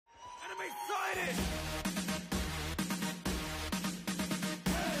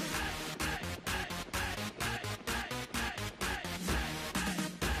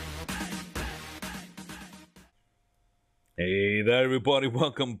Hey there everybody,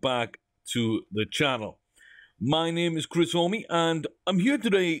 welcome back to the channel. My name is Chris Homey and I'm here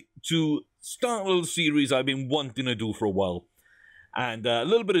today to start a little series I've been wanting to do for a while. And a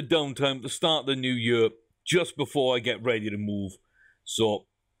little bit of downtime to start the new year just before I get ready to move. So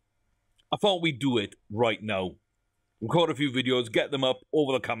I thought we'd do it right now. Record a few videos, get them up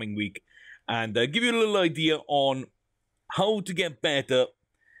over the coming week and give you a little idea on how to get better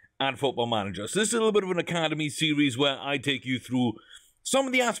and Football Manager. So this is a little bit of an academy series where I take you through some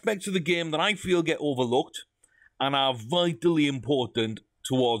of the aspects of the game that I feel get overlooked and are vitally important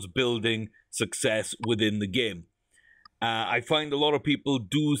towards building success within the game. I find a lot of people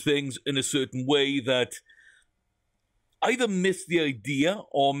do things in a certain way that either miss the idea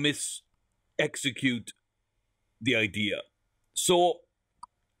or execute the idea. So,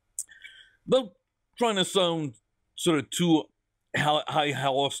 without trying to sound sort of too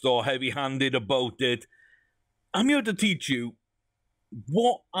high-horsed or heavy-handed about it, I'm here to teach you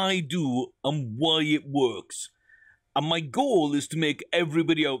what I do and why it works. And my goal is to make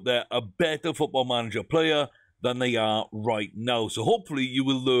everybody out there a better Football Manager player than they are right now. So hopefully you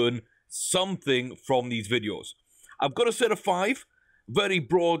will learn something from these videos. I've got a set of 5 very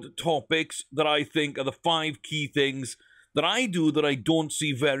broad topics that I think are the 5 key things that I do that I don't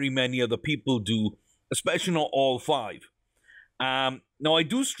see very many other people do, especially not all 5. Now, I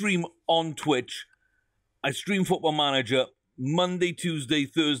do stream on Twitch. I stream Football Manager Monday, Tuesday,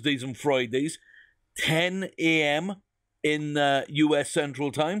 Thursdays, and Fridays, 10 a.m. in US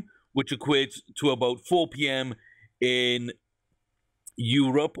Central Time, which equates to about 4 p.m. in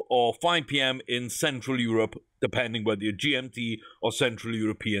Europe or 5 p.m. in Central Europe, depending whether you're GMT or Central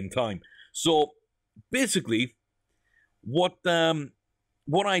European Time. So, basically, what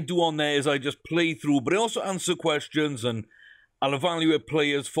I do on there is I just play through, but I also answer questions and I'll evaluate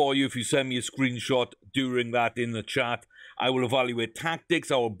players for you if you send me a screenshot during that in the chat. I will evaluate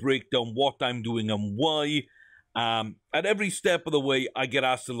tactics. I will break down what I'm doing and why. At every step of the way, I get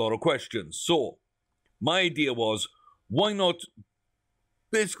asked a lot of questions. So, my idea was, why not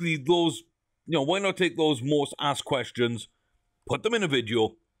basically why not take those most asked questions, put them in a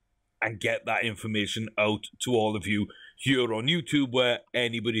video, and get that information out to all of you here on YouTube where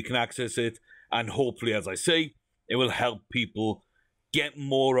anybody can access it. And hopefully, as I say, it will help people get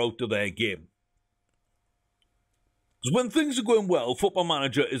more out of their game. Because when things are going well, Football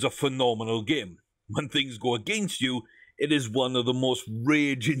Manager is a phenomenal game. When things go against you, it is one of the most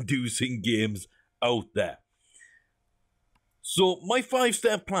rage-inducing games out there. So, my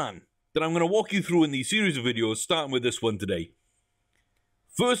 5-step plan that I'm going to walk you through in these series of videos, starting with this one today.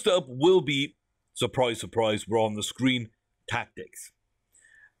 First up will be, surprise, surprise, we're on the screen, tactics.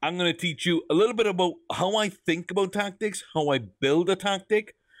 I'm going to teach you a little bit about how I think about tactics, how I build a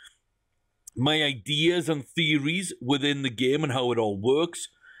tactic, my ideas and theories within the game and how it all works,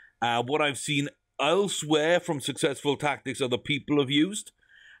 what I've seen elsewhere from successful tactics other people have used,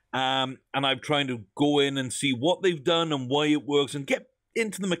 and I'm trying to go in and see what they've done and why it works and get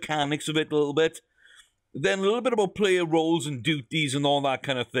into the mechanics of it a little bit. Then a little bit about player roles and duties and all that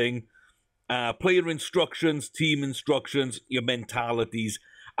kind of thing, player instructions, team instructions, your mentalities.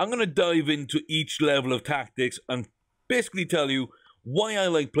 I'm going to dive into each level of tactics and basically tell you why I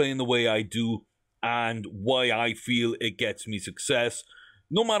like playing the way I do and why I feel it gets me success.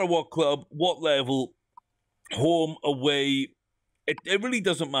 No matter what club, what level, home, away, it really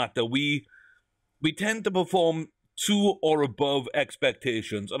doesn't matter. We tend to perform to or above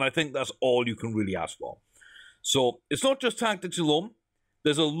expectations, and I think that's all you can really ask for. So it's not just tactics alone.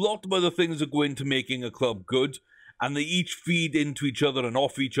 There's a lot of other things that go into making a club good, and they each feed into each other and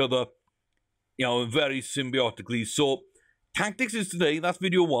off each other, very symbiotically. So, tactics is today. That's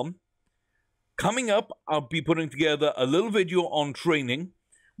video 1. Coming up, I'll be putting together a little video on training,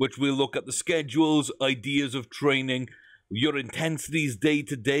 which will look at the schedules, ideas of training, your intensities day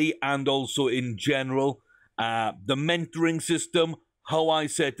to day, and also in general, the mentoring system, how I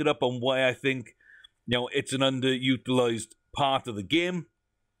set it up, and why I think, it's an underutilized part of the game,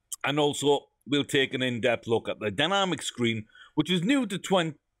 and also we'll take an in-depth look at the dynamic screen, which is new to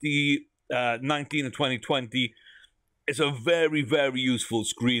 2019 and 2020. It's a very, very useful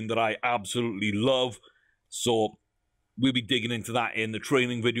screen that I absolutely love. So we'll be digging into that in the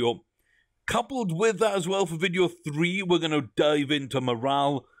training video. Coupled with that as well, for video 3, we're going to dive into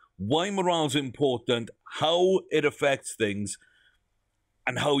morale, why morale is important, how it affects things,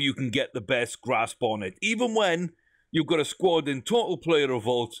 and how you can get the best grasp on it. Even when you've got a squad in total player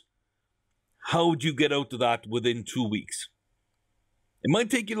revolt, how do you get out of that within 2 weeks? It might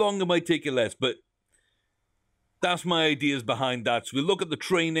take you longer, it might take you less, but that's my ideas behind that. So we look at the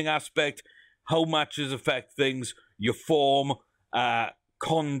training aspect, how matches affect things, your form,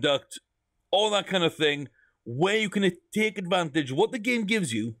 conduct, all that kind of thing, where you can take advantage of what the game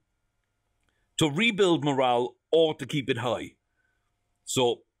gives you to rebuild morale or to keep it high.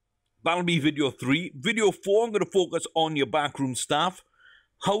 So that'll be video 3. Video 4, I'm going to focus on your backroom staff,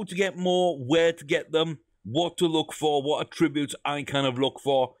 how to get more, where to get them, what to look for, what attributes I kind of look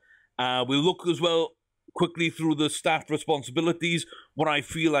for. We'll look as well quickly through the staff responsibilities, what I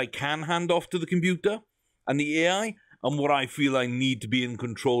feel I can hand off to the computer and the AI, and what I feel I need to be in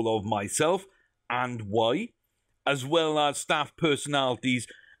control of myself and why, as well as staff personalities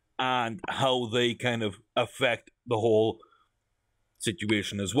and how they kind of affect the whole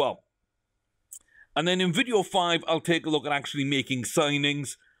situation as well. And then in video 5, I'll take a look at actually making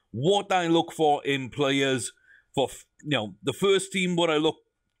signings, what I look for in players for, the first team, what I look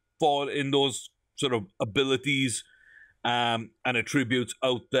for in those sort of abilities and attributes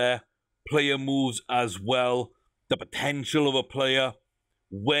out there, player moves as well, the potential of a player,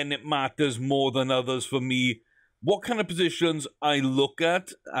 when it matters more than others for me, what kind of positions I look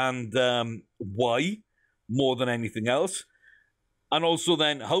at and why more than anything else, and also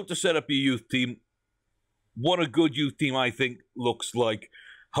then how to set up your youth team, what a good youth team I think looks like,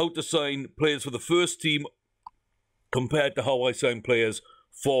 how to sign players for the first team compared to how I sign players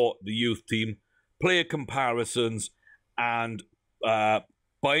for the youth team, player comparisons, and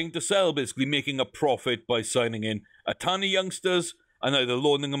buying to sell, basically making a profit by signing in a ton of youngsters and either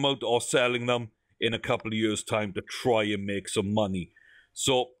loaning them out or selling them in a couple of years' time to try and make some money.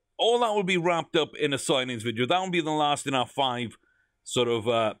 So all that will be wrapped up in a signings video. That will be the last in our 5 sort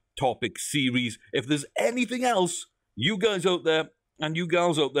of topic series. If there's anything else you guys out there and you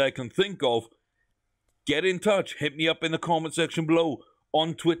gals out there can think of, get in touch. Hit me up in the comment section below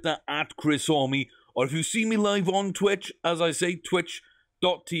on Twitter at ChrisHormy, or if you see me live on Twitch, as I say,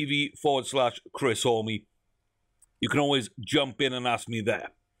 twitch.tv/ChrisHormy, you can always jump in and ask me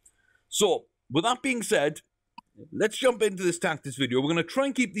there. So, with that being said, let's jump into this tactics video. We're going to try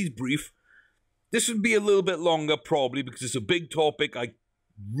and keep these brief. This would be a little bit longer, probably, because it's a big topic I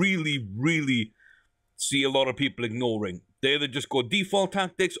really, really see a lot of people ignoring. They either just go default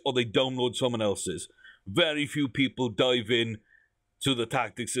tactics or they download someone else's. Very few people dive in to the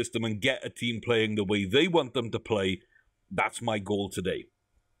tactics system and get a team playing the way they want them to play. That's my goal today.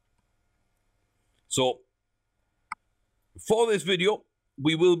 So, for this video,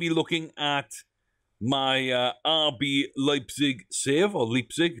 we will be looking at my RB Leipzig save, or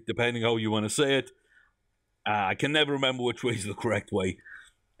Leipzig, depending how you want to say it. I can never remember which way is the correct way.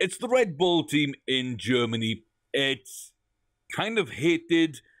 It's the Red Bull team in Germany. It's kind of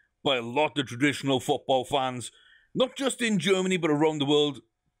hated by a lot of traditional football fans, not just in Germany, but around the world,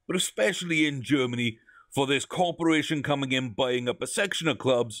 but especially in Germany, for this corporation coming in, buying up a section of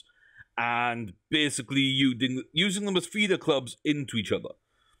clubs, and basically using them as feeder clubs into each other.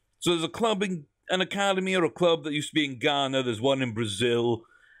 So there's a club in an academy or a club that used to be in Ghana, there's one in Brazil.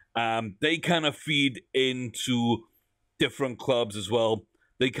 They kind of feed into different clubs as well.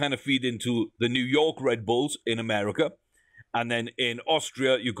 They kind of feed into the New York Red Bulls in America. And then in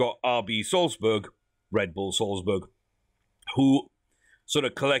Austria, you've got RB Salzburg, Red Bull Salzburg, who sort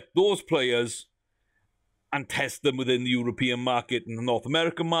of collect those players and test them within the European market and the North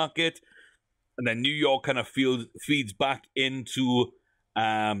American market. And then New York kind of feeds back into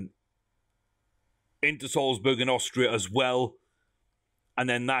Salzburg in Austria as well. And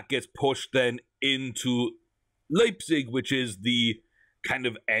then that gets pushed then into Leipzig, which is the kind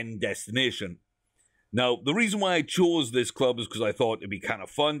of end destination. Now, the reason why I chose this club is because I thought it'd be kind of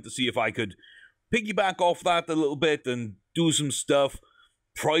fun to see if I could piggyback off that a little bit and do some stuff.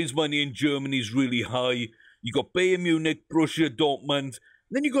 Prize money in Germany is really high. You got Bayern Munich, Borussia Dortmund.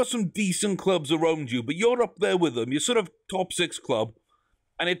 Then you got some decent clubs around you, but you're up there with them. You're sort of top 6 club,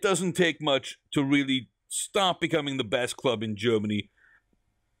 and it doesn't take much to really start becoming the best club in Germany,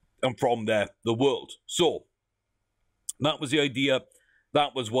 and from there, the world. So, that was the idea.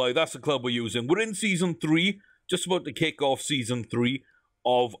 That was why. That's the club we're using. We're in Season 3, just about to kick off Season 3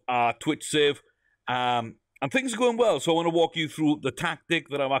 of our Twitch save. And things are going well, so I want to walk you through the tactic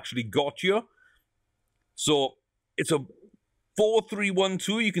that I've actually got here. So, it's a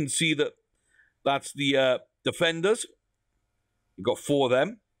 4-3-1-2. You can see that that's the defenders. We've got 4 of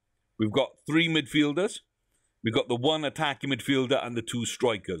them. We've got 3 midfielders. We've got the 1 attacking midfielder and the 2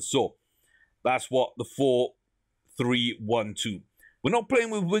 strikers. So, that's what the 4-3-1-2. We're not playing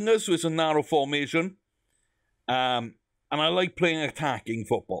with wingers, so it's a narrow formation. And I like playing attacking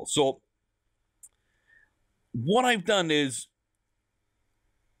football. So, what I've done is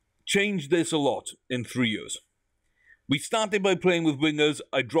change this a lot in 3 years. We started by playing with wingers.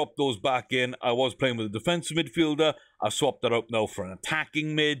 I dropped those back in. I was playing with a defensive midfielder. I swapped that out now for an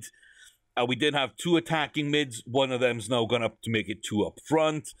attacking mid. We did have 2 attacking mids. One of them's now gone up to make it 2 up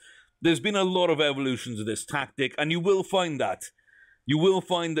front. There's been a lot of evolutions of this tactic, and you will find that. You will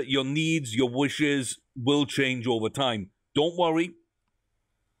find that your needs, your wishes will change over time. Don't worry.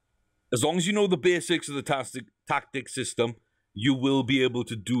 As long as you know the basics of the tactic system, you will be able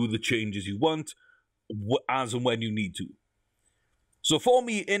to do the changes you want as and when you need to. So for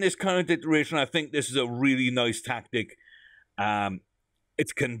me, in this current iteration, I think this is a really nice tactic.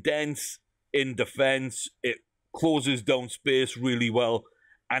 It's condensed in defense, it closes down space really well,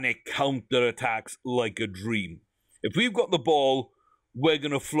 and it counter-attacks like a dream. If we've got the ball, we're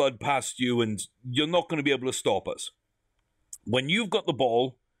going to flood past you, and you're not going to be able to stop us. When you've got the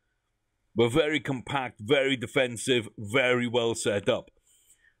ball, we're very compact, very defensive, very well set up.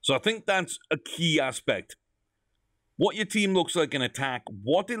 So I think that's a key aspect. What your team looks like in attack,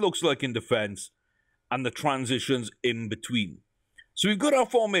 what it looks like in defense, and the transitions in between. So we've got our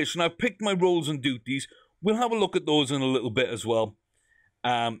formation. I've picked my roles and duties. We'll have a look at those in a little bit as well.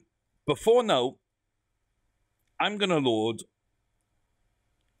 But for now, I'm going to load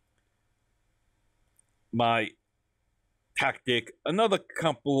my tactic another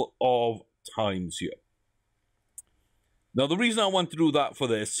couple of times here. Now, the reason I want to do that for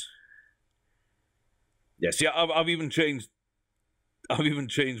this, yes, yeah, I've even changed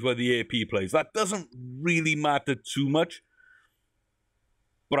where the AP plays. That doesn't really matter too much,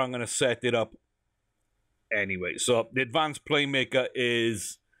 but I'm going to set it up anyway. So the advanced playmaker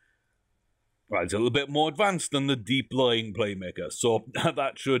is, well, it's a little bit more advanced than the deep lying playmaker. So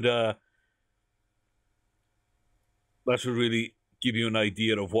that should really give you an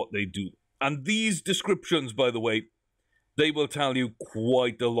idea of what they do. And these descriptions, by the way, they will tell you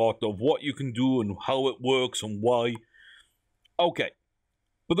quite a lot of what you can do and how it works and why. Okay.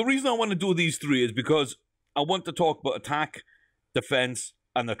 But the reason I want to do these 3 is because I want to talk about attack, defense,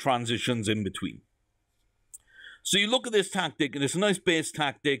 and the transitions in between. So you look at this tactic, and it's a nice base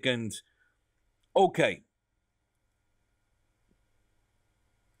tactic, and okay.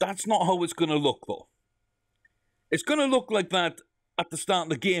 That's not how it's going to look, though. It's going to look like that at the start of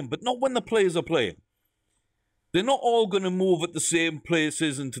the game, but not when the players are playing. They're not all going to move at the same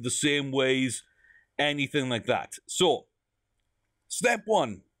places and to the same ways, anything like that. So, step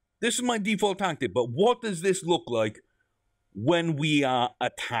 1. This is my default tactic, but what does this look like when we are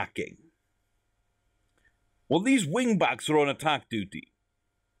attacking? Well, these wing-backs are on attack duty.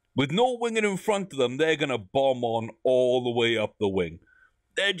 With no winger in front of them, they're going to bomb on all the way up the wing.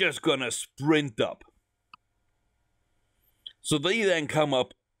 They're just going to sprint up. So they then come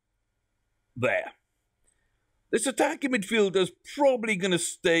up there. This attacking midfielder is probably going to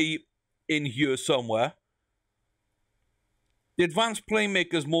stay in here somewhere. The advanced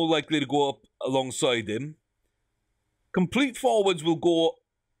playmaker is more likely to go up alongside him. Complete forwards will go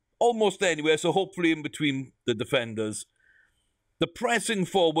almost anywhere, so hopefully in between the defenders. The pressing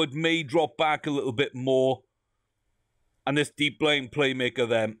forward may drop back a little bit more. And this deep lying playmaker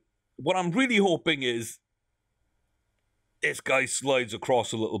then. What I'm really hoping is this guy slides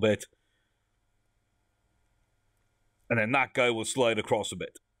across a little bit. And then that guy will slide across a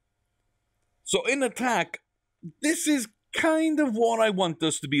bit. So in attack, this is kind of what I want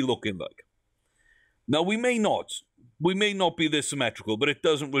us to be looking like. Now, we may not be this symmetrical, but it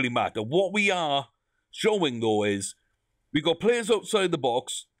doesn't really matter. What we are showing, though, is we got players outside the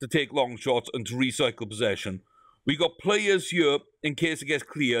box to take long shots and to recycle possession. We got players here, in case it gets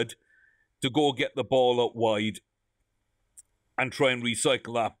cleared, to go get the ball out wide and try and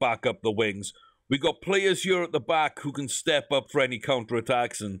recycle that back up the wings. We got players here at the back who can step up for any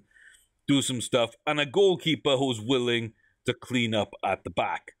counterattacks and do some stuff, and a goalkeeper who's willing to clean up at the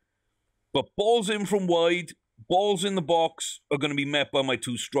back. But balls in from wide, balls in the box are going to be met by my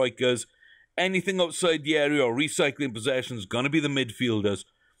 2 strikers. Anything outside the area or recycling possession is going to be the midfielders.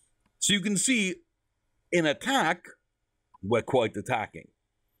 So you can see, in attack, we're quite attacking.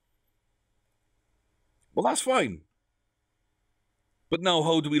 Well, that's fine. But now,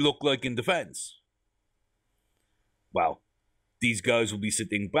 how do we look like in defense? Well, these guys will be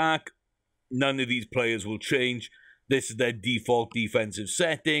sitting back. None of these players will change. This is their default defensive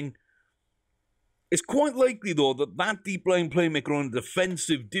setting. It's quite likely, though, that that deep line playmaker on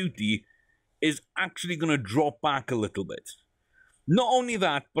defensive duty is actually going to drop back a little bit. Not only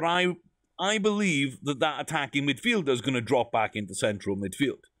that, but I believe that that attacking midfielder is going to drop back into central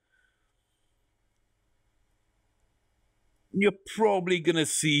midfield. You're probably going to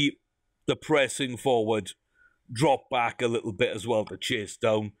see the pressing forward drop back a little bit as well to chase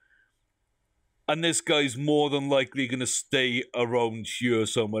down. And this guy's more than likely going to stay around here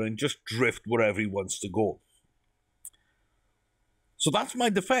somewhere and just drift wherever he wants to go. So that's my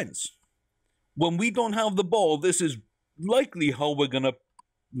defense. When we don't have the ball, this is likely how we're going to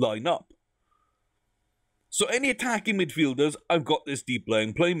line up. So any attacking midfielders, I've got this deep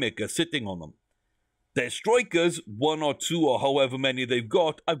line playmaker sitting on them. Their strikers, 1 or 2 or however many they've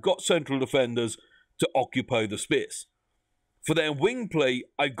got, I've got central defenders to occupy the space. For their wing play,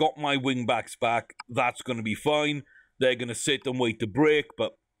 I got my wing backs back. That's going to be fine. They're going to sit and wait to break,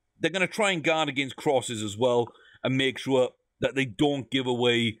 but they're going to try and guard against crosses as well and make sure that they don't give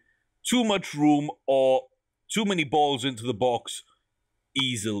away too much room or too many balls into the box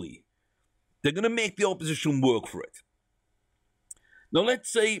easily. They're going to make the opposition work for it. Now,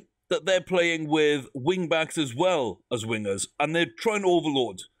 let's say that they're playing with wing backs as well as wingers, and they're trying to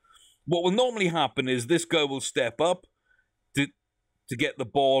overload. What will normally happen is this guy will step up to get the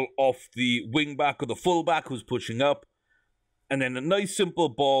ball off the wing back or the full back who's pushing up, and then a nice simple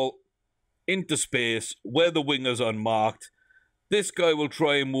ball into space where the winger's unmarked. This guy will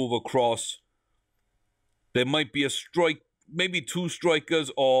try and move across. There might be a strike, maybe 2 strikers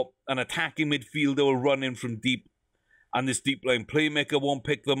or an attacking midfielder will run in from deep, and this deep line playmaker won't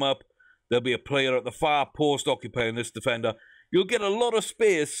pick them up. There'll be a player at the far post occupying this defender. You'll get a lot of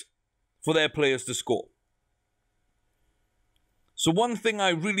space for their players to score. So one thing I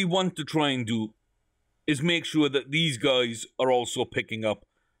really want to try and do is make sure that these guys are also picking up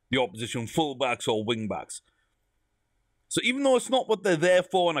the opposition fullbacks or wingbacks. So even though it's not what they're there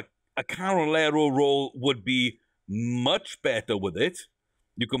for, and a Carolero role would be much better with it,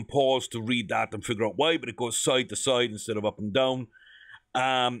 you can pause to read that and figure out why, but it goes side to side instead of up and down.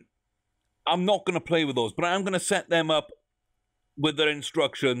 I'm not going to play with those, but I'm going to set them up with their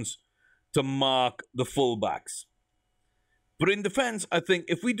instructions to mark the fullbacks. But in defense, I think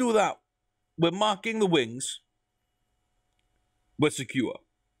if we do that, we're marking the wings, we're secure.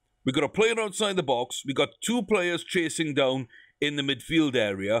 We've got a player outside the box. We've got 2 players chasing down in the midfield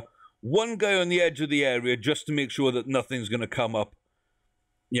area. 1 guy on the edge of the area just to make sure that nothing's going to come up,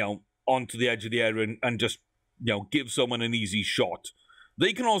 onto the edge of the area and just, give someone an easy shot.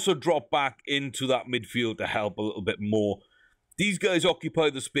 They can also drop back into that midfield to help a little bit more. These guys occupy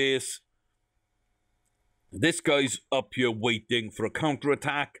the space. This guy's up here waiting for a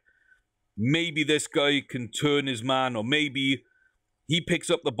counter-attack. Maybe this guy can turn his man, or maybe he picks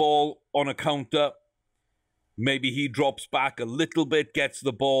up the ball on a counter. Maybe he drops back a little bit, gets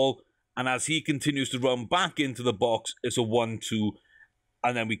the ball, and as he continues to run back into the box, it's a 1-2,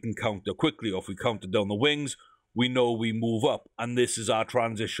 and then we can counter quickly. Or if we counter down the wings, we know we move up, and this is our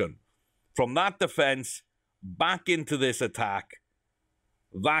transition. From that defense, back into this attack,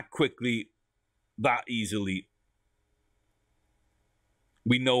 that quickly, that easily.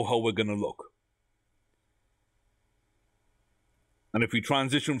 We know how we're going to look. And if we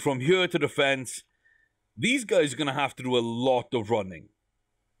transition from here to defense, these guys are going to have to do a lot of running.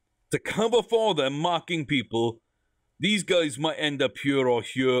 To cover for them, marking people, these guys might end up here or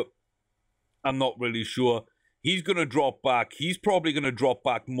here. I'm not really sure. He's going to drop back. He's probably going to drop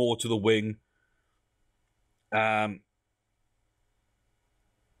back more to the wing.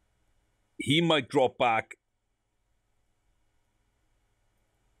 He might drop back.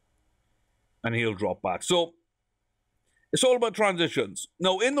 And he'll drop back. So, it's all about transitions.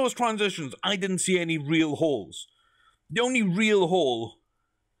 Now, in those transitions, I didn't see any real holes. The only real hole,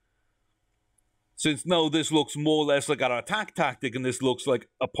 since now this looks more or less like our attack tactic, and this looks like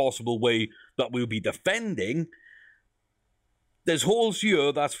a possible way that we'll be defending, there's holes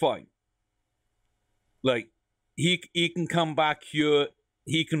here, that's fine. Like, he can come back here.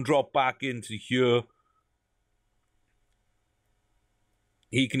 He can drop back into here.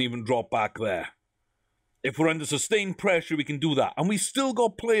 He can even drop back there. If we're under sustained pressure, we can do that. And we still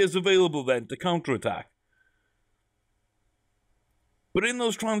got players available then to counterattack. But in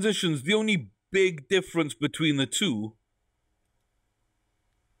those transitions, the only big difference between the two,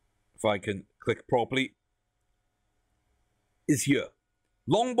 if I can click properly, is here.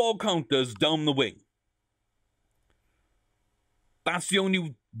 Long ball counters down the wing. That's the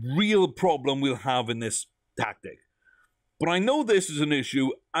only real problem we'll have in this tactic. But I know this is an issue,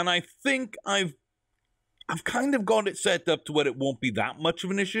 and I think I've kind of got it set up to where it won't be that much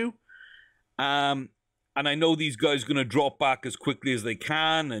of an issue. And I know these guys are going to drop back as quickly as they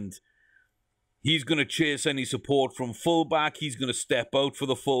can, and he's going to chase any support from fullback. He's going to step out for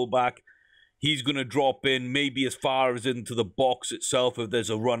the fullback. He's going to drop in maybe as far as into the box itself if there's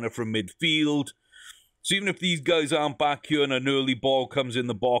a runner from midfield. So even if these guys aren't back here and an early ball comes in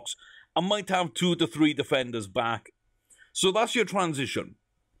the box, I might have 2 to 3 defenders back. So that's your transition.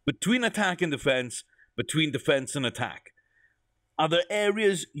 between attack and defense, between defense and attack. Are there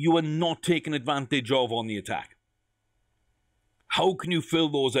areas you are not taking advantage of on the attack? How can you fill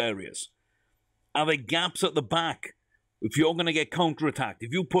those areas? Are there gaps at the back? If you're going to get counter-attacked,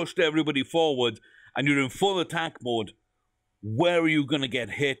 if you pushed everybody forward and you're in full attack mode, where are you going to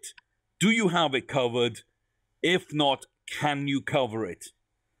get hit? Do you have it covered? If not, can you cover it?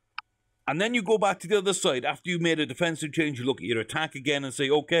 And then you go back to the other side. After you've made a defensive change, you look at your attack again and say,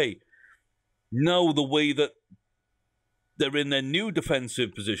 okay, now the way that they're in their new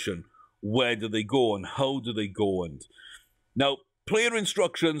defensive position, where do they go and how do they go? And now, player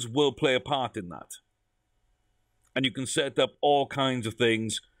instructions will play a part in that. And you can set up all kinds of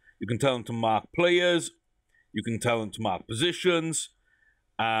things. You can tell them to mark players. You can tell them to mark positions.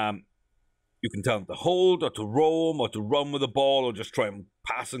 You can tell them to hold or to roam or to run with the ball or just try and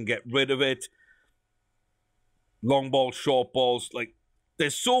pass and get rid of it. Long balls, short balls. Like,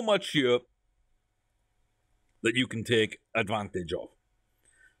 there's so much here that you can take advantage of.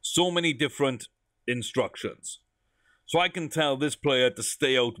 So many different instructions. So I can tell this player to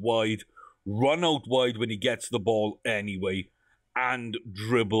stay out wide, run out wide when he gets the ball anyway, and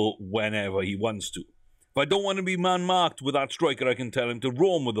dribble whenever he wants to. If I don't want to be man-marked with that striker, I can tell him to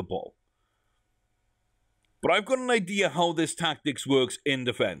roam with the ball. But I've got an idea how this tactics works in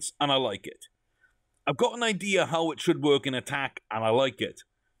defense, and I like it. I've got an idea how it should work in attack, and I like it.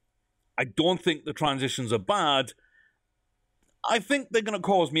 I don't think the transitions are bad. I think they're going to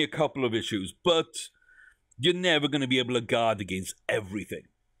cause me a couple of issues, but you're never going to be able to guard against everything.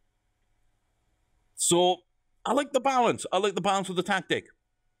 So, I like the balance. I like the balance of the tactic.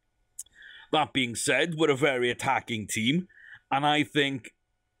 That being said, we're a very attacking team, and I think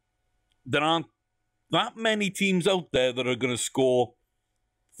there aren't that many teams out there that are going to score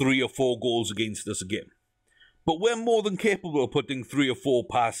 3 or 4 goals against us a game. But we're more than capable of putting 3 or 4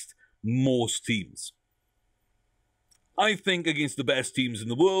 past most teams. I think against the best teams in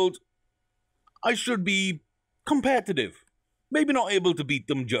the world, I should be competitive. Maybe not able to beat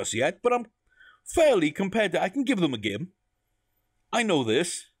them just yet, but I'm fairly competitive. I can give them a game. I know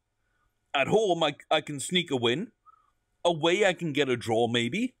this. At home, I can sneak a win. Away, I can get a draw,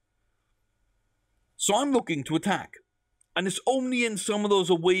 maybe. So I'm looking to attack. And it's only in some of those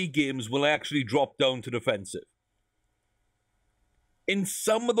away games will I actually drop down to defensive. In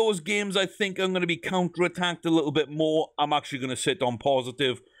some of those games, I think I'm going to be counter-attacked a little bit more. I'm actually going to sit on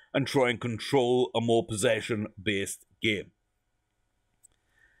positive and try and control a more possession-based game.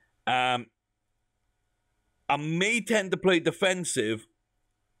 I may tend to play defensive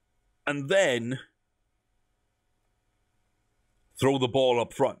and then throw the ball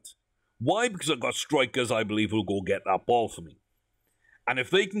up front. Why? Because I've got strikers I believe who'll go get that ball for me. And if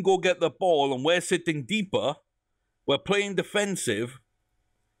they can go get the ball and we're sitting deeper, we're playing defensive,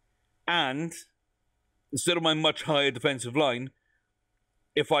 and instead of my much higher defensive line,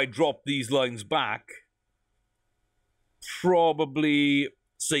 if I drop these lines back, probably,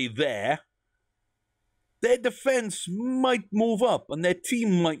 say their defense might move up and their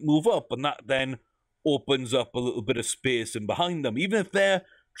team might move up, and that then opens up a little bit of space in behind them. Even if they're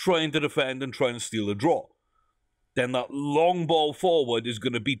trying to defend and trying to steal a draw, then that long ball forward is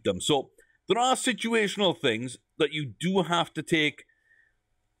going to beat them. So there are situational things that you do have to take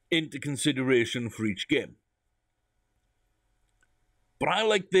into consideration for each game. But I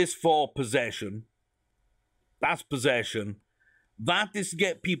like this for possession. That's possession. That is to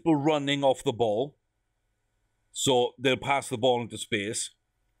get people running off the ball, so they'll pass the ball into space.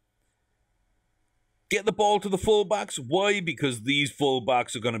 Get the ball to the fullbacks. Why? Because these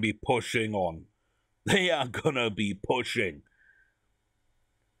fullbacks are going to be pushing on. They are going to be pushing.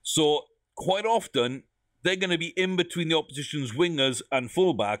 So, quite often, they're going to be in between the opposition's wingers and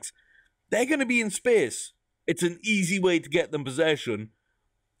fullbacks. They're going to be in space. It's an easy way to get them possession.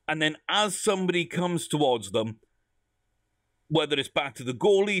 And then as somebody comes towards them, whether it's back to the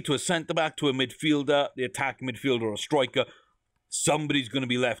goalie, to a centre-back, to a midfielder, the attack midfielder or a striker, somebody's going to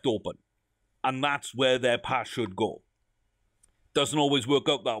be left open. And that's where their pass should go. Doesn't always work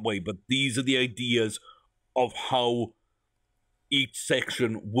out that way, but these are the ideas of how each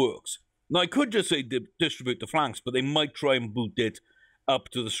section works. Now, I could just say distribute the flanks, but they might try and boot it up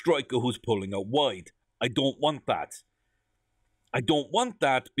to the striker who's pulling out wide. I don't want that. I don't want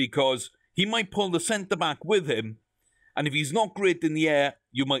that because he might pull the centre-back with him, and if he's not great in the air,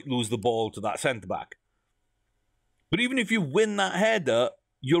 you might lose the ball to that centre-back. But even if you win that header,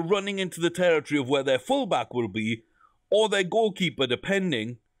 you're running into the territory of where their fullback will be, or their goalkeeper,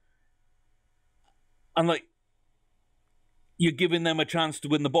 depending. And, like, you're giving them a chance to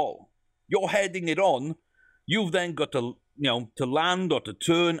win the ball. You're heading it on You've then got to, to land or to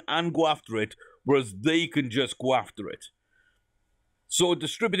turn and go after it, whereas they can just go after it. So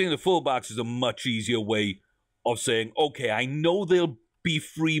distributing the fullbacks is a much easier way of saying, okay, I know they'll be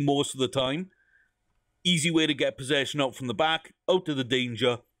free most of the time. Easy way to get possession out from the back, out of the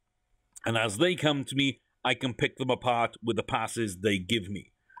danger. And as they come to me, I can pick them apart with the passes they give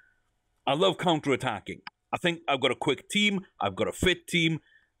me. I love counter-attacking. I think I've got a quick team. I've got a fit team.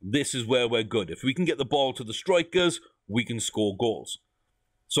 This is where we're good. If we can get the ball to the strikers, we can score goals.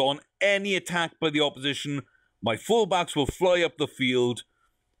 So on any attack by the opposition, my fullbacks will fly up the field.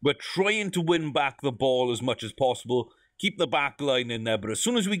 We're trying to win back the ball as much as possible. Keep the back line in there. But as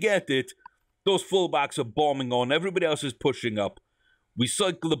soon as we get it, those fullbacks are bombing on. Everybody else is pushing up. We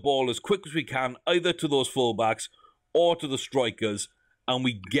cycle the ball as quick as we can, either to those fullbacks or to the strikers, and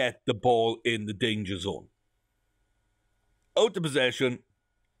we get the ball in the danger zone. Out of possession,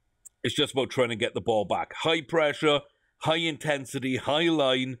 it's just about trying to get the ball back. High pressure, high intensity, high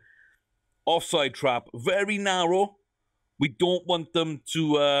line, offside trap, very narrow. We don't want them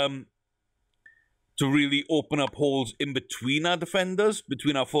to really open up holes in between our defenders,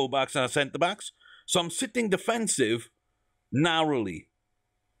 between our fullbacks and our centre-backs. So I'm sitting defensive narrowly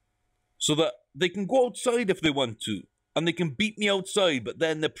so that they can go outside if they want to, and they can beat me outside, but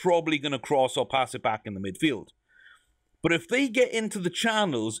then they're probably going to cross or pass it back in the midfield. But if they get into the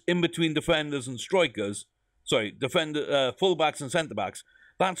channels in between defenders and strikers, fullbacks and centre-backs,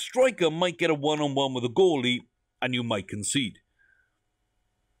 that striker might get a one-on-one with a goalie and you might concede.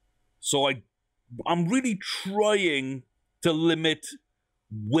 So I'm really trying to limit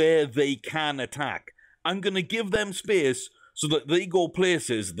where they can attack. I'm going to give them space so that they go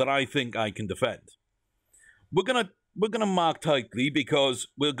places that I think I can defend. We're gonna mark tightly because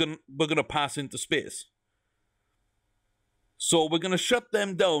we're gonna pass into space. So we're gonna shut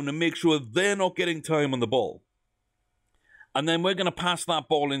them down and make sure they're not getting time on the ball. And then we're gonna pass that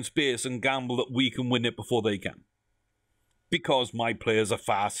ball in space and gamble that we can win it before they can. Because my players are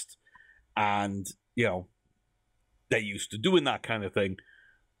fast and, they're used to doing that kind of thing.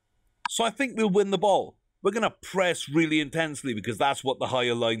 So I think we'll win the ball. We're going to press really intensely because that's what the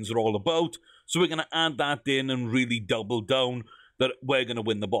higher lines are all about. So we're going to add that in and really double down that we're going to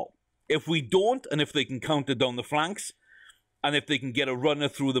win the ball. If we don't, and if they can counter down the flanks, and if they can get a runner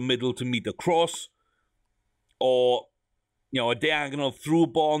through the middle to meet a cross, or, a diagonal through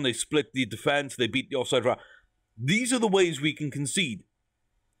ball, and they split the defense, they beat the offside route. These are the ways we can concede.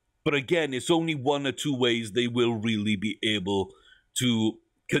 But again, it's only one or two ways they will really be able to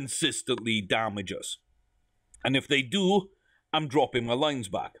consistently damage us. And if they do, I'm dropping my lines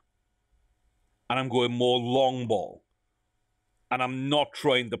back. And I'm going more long ball. And I'm not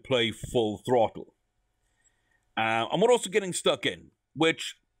trying to play full throttle. And we're also getting stuck in,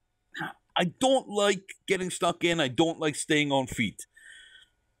 which I don't like getting stuck in. I don't like staying on feet.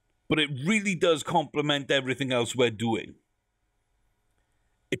 But it really does complement everything else we're doing.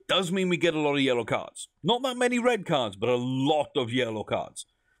 It does mean we get a lot of yellow cards. Not that many red cards, but a lot of yellow cards.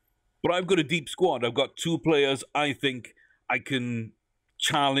 But I've got a deep squad. I've got 2 players I think I can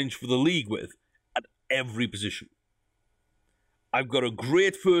challenge for the league with at every position. I've got a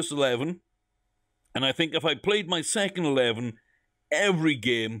great first 11. And I think if I played my second 11 every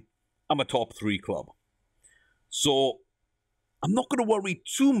game, I'm a top 3 club. So I'm not going to worry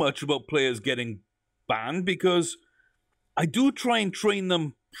too much about players getting banned because I do try and train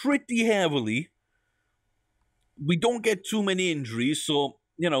them pretty heavily. We don't get too many injuries, so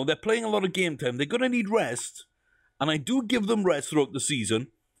they're playing a lot of game time. They're going to need rest. And I do give them rest throughout the season.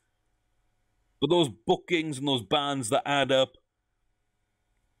 But those bookings and those bans that add up,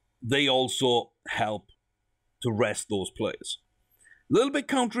 they also help to rest those players. A little bit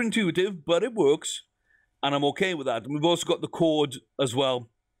counterintuitive, but it works. And I'm okay with that. And we've also got the code as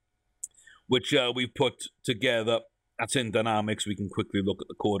well, which we've put together. That's in Dynamics. We can quickly look at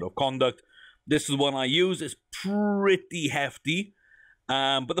the code of conduct. This is one I use. It's pretty hefty.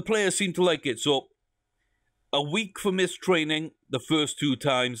 But the players seem to like it. So a week for missed training the first 2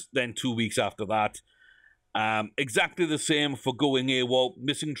 times, then 2 weeks after that. Exactly the same for going AWOL,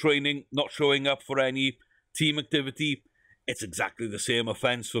 missing training, not showing up for any team activity. It's exactly the same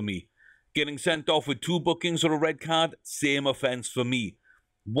offence for me. Getting sent off with 2 bookings or a red card, same offence for me.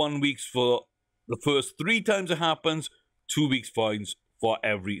 1 week for the first 3 times it happens, 2 weeks fines for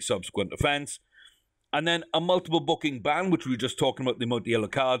every subsequent offence. And then a multiple booking ban, which we were just talking about the amount of yellow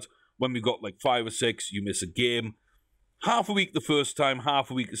cards. When we got like 5 or 6, you miss a game. Half a week the first time,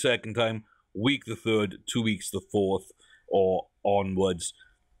 half a week the second time, week the third, 2 weeks the fourth, or onwards.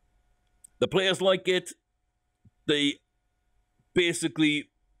 The players like it. They basically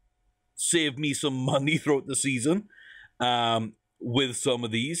save me some money throughout the season with some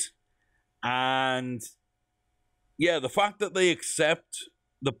of these. And yeah, the fact that they accept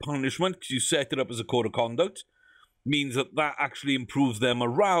the punishment, because you set it up as a code of conduct, means that that actually improves their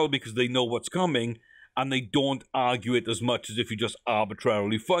morale because they know what's coming and they don't argue it as much as if you just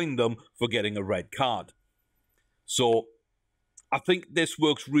arbitrarily fine them for getting a red card. So I think this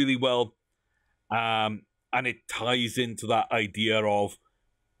works really well, and it ties into that idea of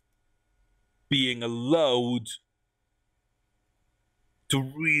being allowed to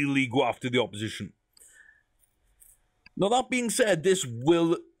really go after the opposition. Now, that being said, this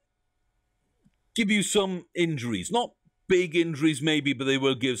will give you some injuries. Not big injuries maybe, but they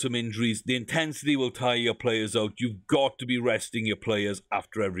will give some injuries. The intensity will tire your players out. You've got to be resting your players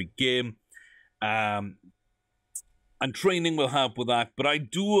after every game. And training will help with that. But I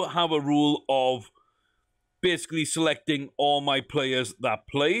do have a rule of basically selecting all my players that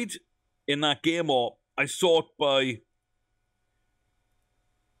played in that game, or I sort by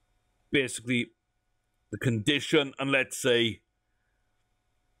basically the condition. And let's say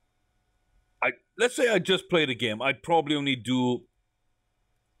I just played a game. I'd probably only do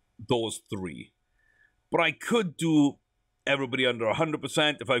those 3. But I could do everybody under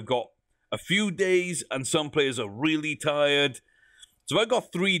 100% if I've got a few days and some players are really tired. So I've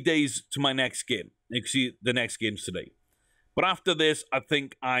got 3 days to my next game. You can see the next game's today. But after this, I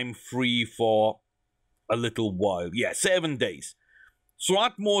think I'm free for a little while. Yeah, 7 days. So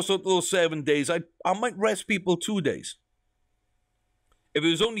at most of those 7 days, I might rest people 2 days. If it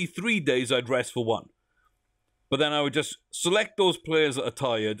was only 3 days, I'd rest for 1. But then I would just select those players that are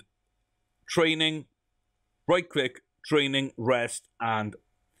tired, training, right click, training, rest, and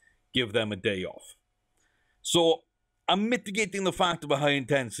give them a day off. So I'm mitigating the fact of a high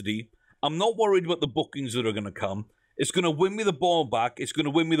intensity. I'm not worried about the bookings that are going to come. It's going to win me the ball back. It's going to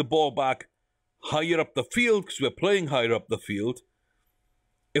win me the ball back higher up the field because we're playing higher up the field.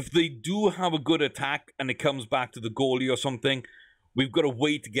 If they do have a good attack and it comes back to the goalie or something, we've got a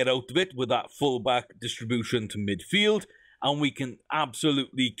way to get out of it with that fullback distribution to midfield, and we can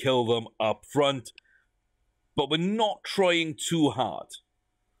absolutely kill them up front. But we're not trying too hard.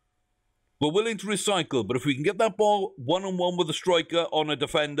 We're willing to recycle, but if we can get that ball one-on-one with a striker on a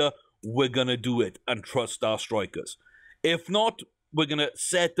defender, we're going to do it and trust our strikers. If not, we're going to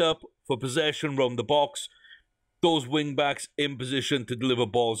set up for possession around the box, those wing-backs in position to deliver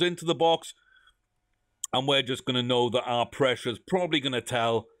balls into the box, and we're just going to know that our pressure is probably going to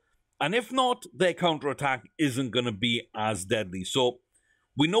tell. And if not, their counter-attack isn't going to be as deadly. So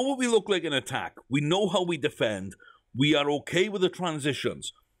we know what we look like in attack. We know how we defend. We are okay with the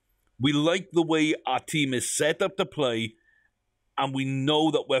transitions. We like the way our team is set up to play. And we know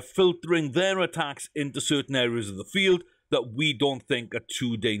that we're filtering their attacks into certain areas of the field that we don't think are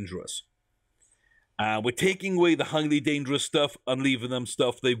too dangerous. We're taking away the highly dangerous stuff and leaving them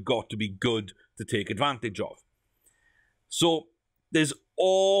stuff they've got to be good to take advantage of. So there's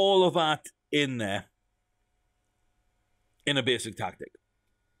all of that in there in a basic tactic.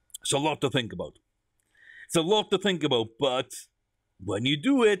 It's a lot to think about. It's a lot to think about, but when you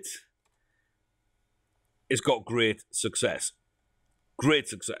do it, it's got great success. Great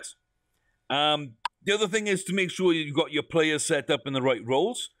success. The other thing is to make sure you've got your players set up in the right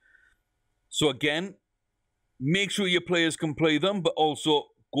roles. So again, make sure your players can play them, but also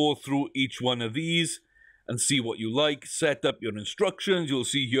go through each one of these and see what you like. Set up your instructions. You'll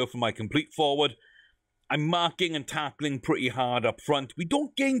see here for my complete forward, I'm marking and tackling pretty hard up front. We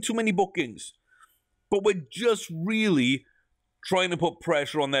don't gain too many bookings, but we're just really trying to put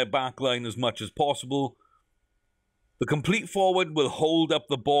pressure on their back line as much as possible. The complete forward will hold up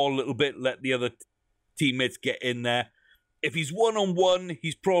the ball a little bit, let the other teammates get in there. If he's one-on-one,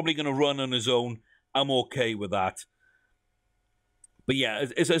 he's probably going to run on his own. I'm okay with that. But yeah,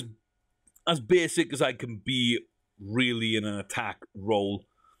 it's as basic as I can be really in an attack role.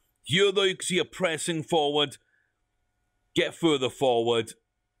 Here, though, you can see a pressing forward. Get further forward.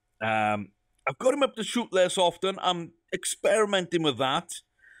 I've got him up to shoot less often. I'm experimenting with that.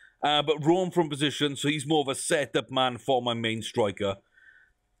 But roam from position, so he's more of a set-up man for my main striker.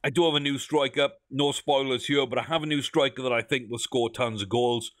 I do have a new striker. No spoilers here, but I have a new striker that I think will score tons of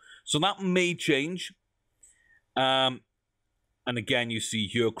goals. So that may change. And again, you see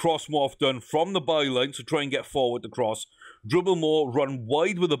here, cross more often from the byline, so try and get forward to cross. Dribble more, run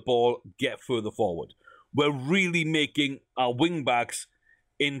wide with the ball, get further forward. We're really making our wing-backs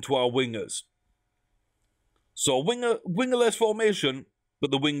into our wingers. So wingerless formation,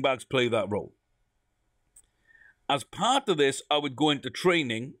 but the wing-backs play that role. As part of this, I would go into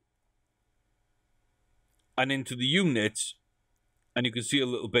training and into the units and you can see a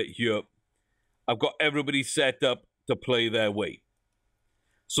little bit here, I've got everybody set up to play their way.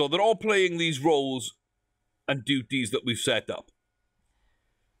 So they're all playing these roles and duties that we've set up.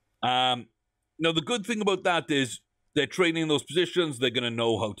 Now, the good thing about that is they're training those positions. They're going to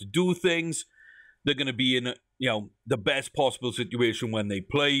know how to do things. They're going to be in, the best possible situation when they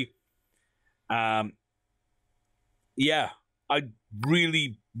play. Yeah, I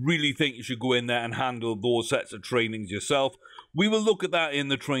really, really think you should go in there and handle those sets of trainings yourself. We will look at that in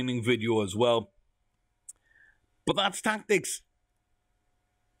the training video as well. But that's tactics.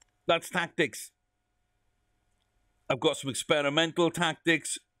 That's tactics. I've got some experimental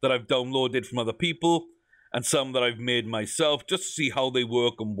tactics that I've downloaded from other people and some that I've made myself just to see how they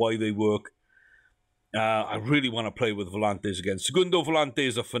work and why they work. I really want to play with Volantes again. Segundo Volante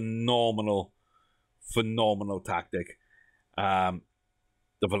is a phenomenal tactic. The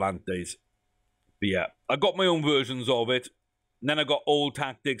Volantes. But yeah, I got my own versions of it. And then I got old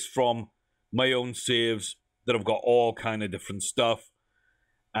tactics from my own saves that have got all kind of different stuff.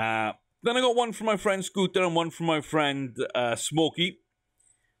 Then I got one from my friend Scooter and one from my friend Smokey,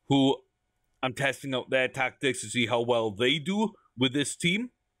 who I'm testing out their tactics to see how well they do with this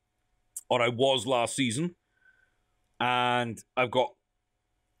team, or I was last season. And I've got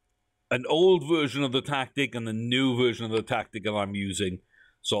an old version of the tactic and the new version of the tactic that I'm using.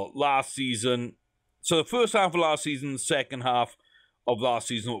 So last season, so the first half of last season, the second half of last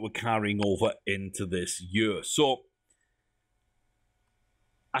season, what we're carrying over into this year. So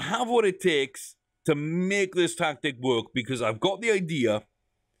I have what it takes to make this tactic work because I've got the idea.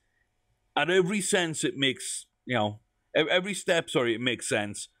 At every sense, it makes, every step, it makes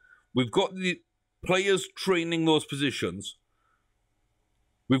sense. We've got the players training those positions.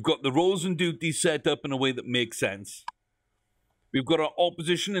 We've got the roles and duties set up in a way that makes sense. We've got our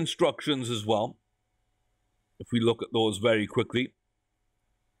opposition instructions as well. If we look at those very quickly.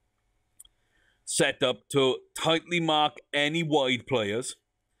 Set up to tightly mark any wide players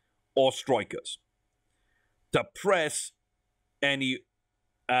or strikers. To press any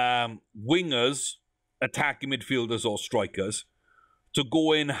wingers, attacking midfielders or strikers. To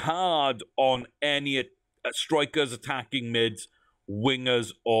go in hard on any strikers, attacking mids,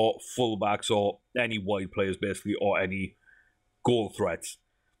 wingers or fullbacks or any wide players basically, or any goal threats.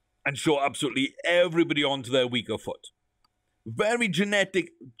 And show absolutely everybody onto their weaker foot. Very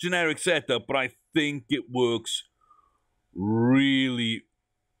generic setup, but I think it works really,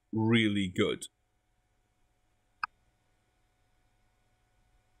 really good.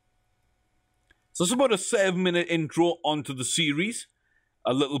 So it's about a 7-minute intro onto the series.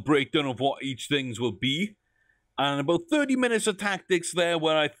 A little breakdown of what each things will be. And about 30 minutes of tactics there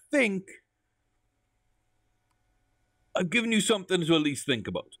where I think I've given you something to at least think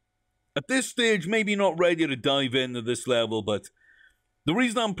about. At this stage, maybe not ready to dive into this level, but the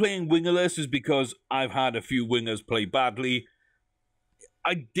reason I'm playing wingerless is because I've had a few wingers play badly.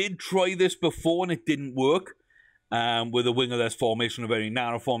 I did try this before and it didn't work with a wingerless formation, a very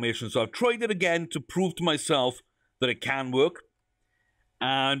narrow formation. So I've tried it again to prove to myself that it can work.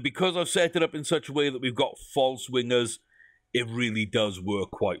 And because I've set it up in such a way that we've got false wingers, it really does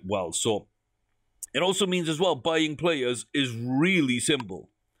work quite well. So it also means as well, buying players is really simple.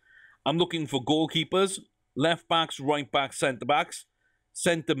 I'm looking for goalkeepers, left backs, right backs, centre backs,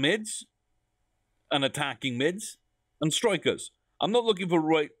 centre mids, and attacking mids, and strikers. I'm not looking for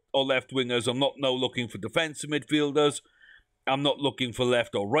right or left wingers. I'm not now looking for defensive midfielders. I'm not looking for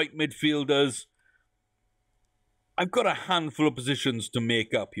left or right midfielders. I've got a handful of positions to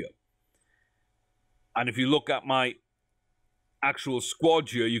make up here. And if you look at my actual squad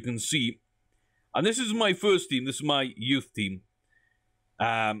here, you can see, and this is my first team, this is my youth team.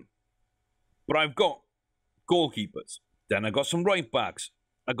 But I've got goalkeepers. Then I got some right backs.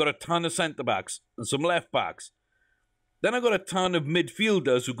 I got a ton of centre backs and some left backs. Then I got a ton of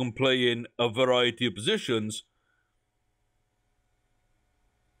midfielders who can play in a variety of positions.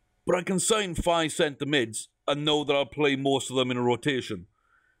 But I can sign 5 centre mids and know that I'll play most of them in a rotation.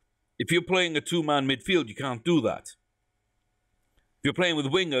 If you're playing a 2-man midfield, you can't do that. If you're playing with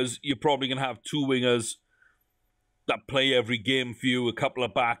wingers, you're probably going to have 2 wingers that play every game for you, a couple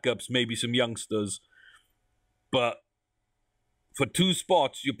of backups, maybe some youngsters. But for 2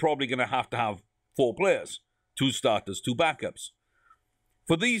 spots, you're probably going to have 4 players. 2 starters, 2 backups.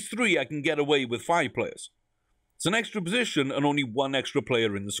 For these 3, I can get away with 5 players. It's an extra position and only 1 extra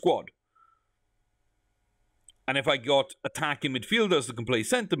player in the squad. And if I got attacking midfielders that can play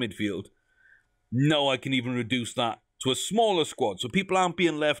centre midfield, now I can even reduce that to a smaller squad. So people aren't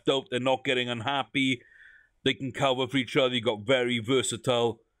being left out, they're not getting unhappy. They can cover for each other. You've got very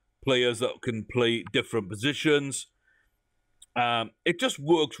versatile players that can play different positions. It just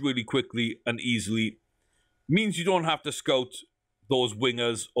works really quickly and easily. Means you don't have to scout those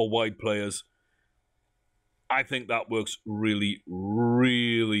wingers or wide players. I think that works really,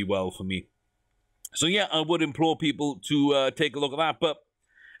 really well for me. So yeah, I would implore people to take a look at that. But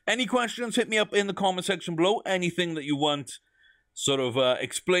any questions, hit me up in the comment section below. Anything that you want sort of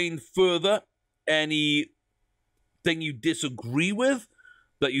explained further. Anything you disagree with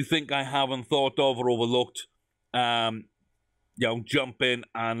that you think I haven't thought of or overlooked, jump in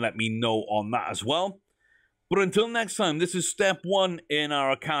and let me know on that as well. But until next time, this is step 1 in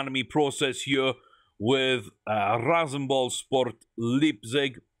our academy process here with Rasenball Sport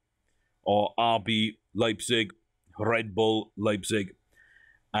Leipzig, or RB Leipzig, Red Bull Leipzig.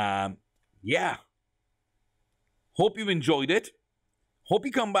 Yeah. Hope you enjoyed it. Hope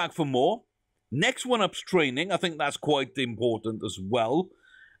you come back for more. Next one up's training. I think that's quite important as well.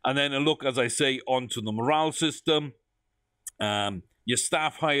 And then a look, as I say, onto the morale system, your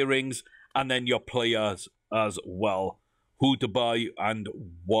staff hirings, and then your players as well. Who to buy and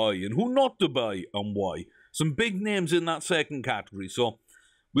why, and who not to buy and why. Some big names in that second category. So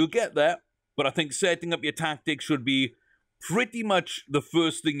we'll get there, but I think setting up your tactics should be pretty much the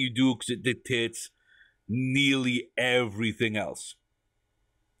first thing you do because it dictates nearly everything else.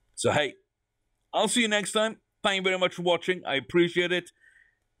 So hey, I'll see you next time. Thank you very much for watching. I appreciate it.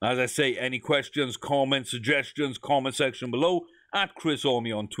 As I say, any questions, comments, suggestions, comment section below.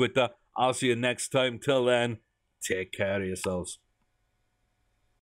 @ChrisOrmy on Twitter. I'll see you next time. Till then, take care of yourselves.